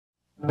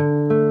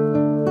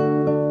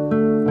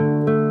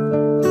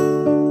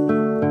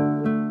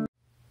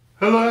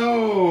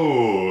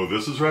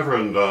is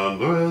Reverend Don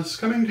Lewis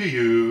coming to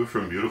you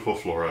from beautiful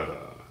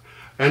Florida.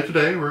 And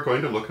today we're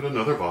going to look at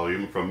another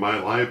volume from my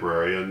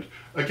library, and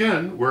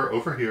again we're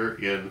over here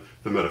in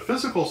the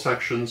metaphysical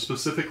section,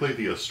 specifically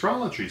the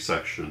astrology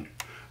section,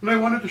 and I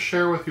wanted to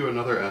share with you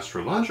another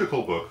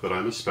astrological book that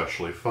I'm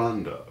especially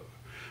fond of.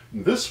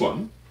 This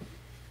one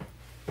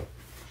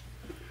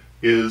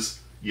is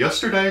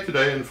Yesterday,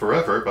 Today, and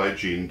Forever by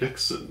Jeane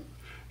Dixon.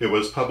 It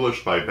was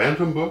published by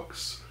Bantam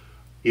Books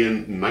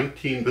in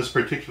this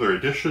particular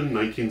edition,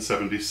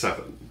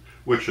 1977,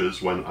 which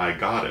is when I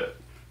got it,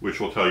 which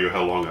will tell you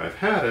how long I've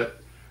had it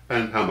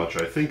and how much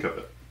I think of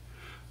it.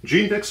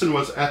 Jeane Dixon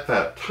was at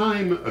that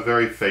time a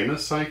very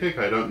famous psychic.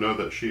 I don't know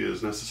that she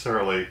is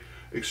necessarily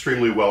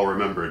extremely well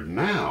remembered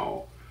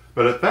now,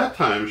 but at that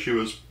time she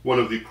was one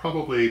of the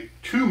probably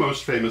two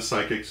most famous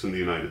psychics in the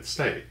United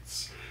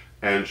States.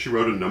 And she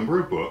wrote a number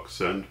of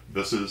books, and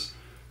this is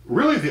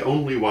really the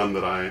only one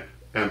that I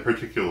am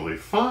particularly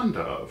fond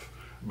of,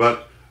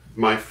 but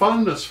my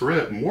fondness for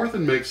it more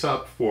than makes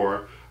up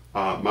for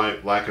my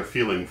lack of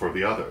feeling for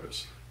the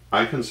others.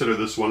 I consider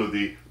this one of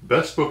the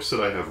best books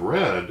that I have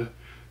read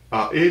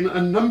in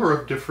a number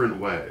of different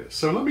ways.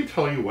 So let me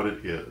tell you what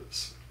it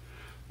is.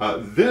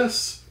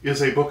 This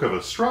is a book of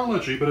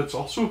astrology, but it's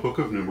also a book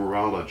of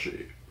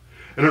numerology.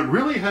 And it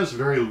really has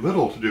very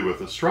little to do with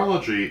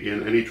astrology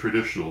in any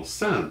traditional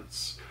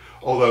sense,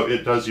 although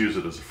it does use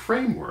it as a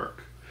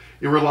framework.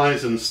 It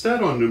relies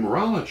instead on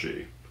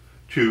numerology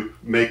to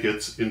make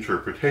its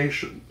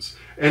interpretations.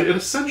 And it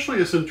essentially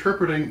is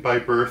interpreting by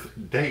birth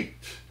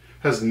date.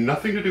 Has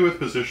nothing to do with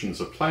positions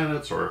of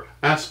planets or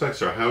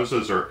aspects or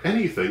houses or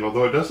anything,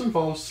 although it does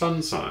involve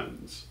sun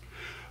signs,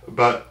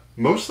 but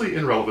mostly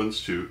in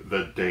relevance to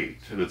the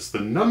date. And it's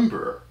the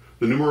number,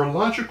 the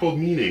numerological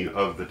meaning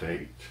of the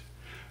date,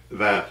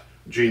 that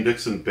Jeane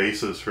Dixon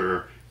bases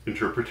her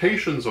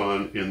interpretations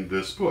on in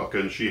this book.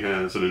 And she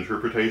has an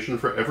interpretation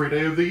for every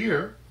day of the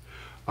year.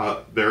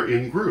 They're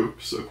in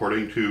groups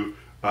according to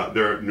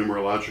their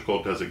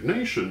numerological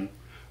designation,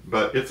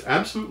 but it's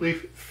absolutely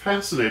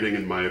fascinating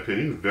in my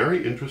opinion,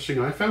 very interesting.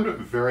 I found it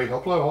very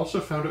helpful. I also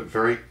found it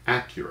very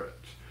accurate.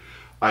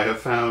 I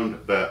have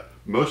found that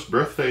most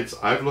birth dates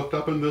I've looked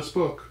up in this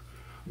book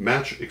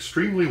match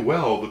extremely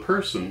well the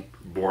person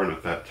born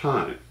at that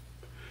time.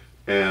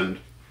 And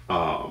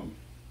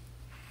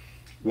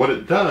what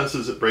it does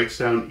is it breaks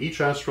down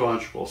each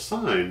astrological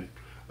sign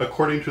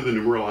according to the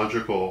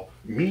numerological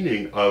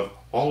meaning of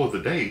all of the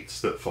dates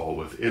that fall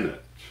within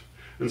it.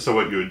 And so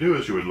what you would do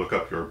is you would look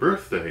up your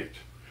birth date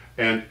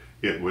and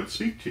it would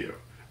speak to you.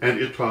 And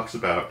it talks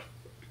about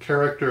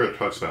character, it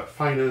talks about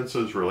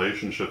finances,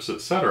 relationships,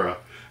 etc.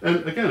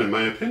 And again, in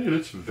my opinion,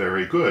 it's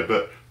very good.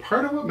 But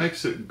part of what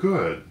makes it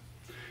good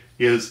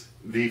is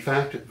the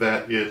fact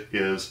that it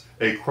is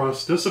a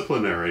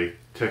cross-disciplinary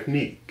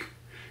technique.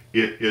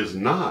 It is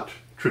not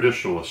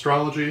traditional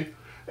astrology,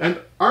 and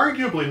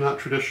arguably not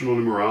traditional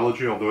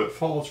numerology, although it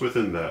falls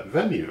within that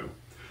venue.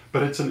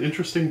 But it's an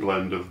interesting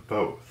blend of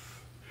both.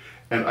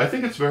 And I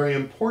think it's very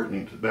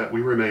important that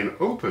we remain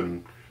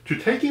open to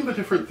taking the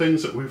different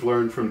things that we've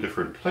learned from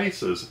different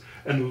places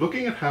and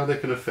looking at how they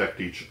can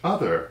affect each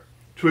other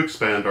to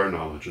expand our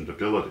knowledge and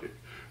ability.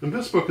 And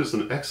this book is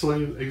an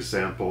excellent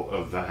example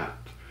of that.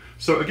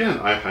 So again,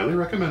 I highly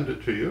recommend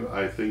it to you.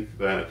 I think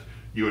that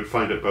you would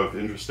find it both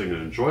interesting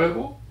and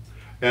enjoyable.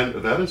 And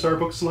that is our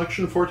book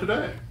selection for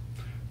today.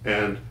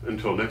 And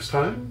until next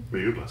time, may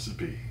you blessed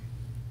be.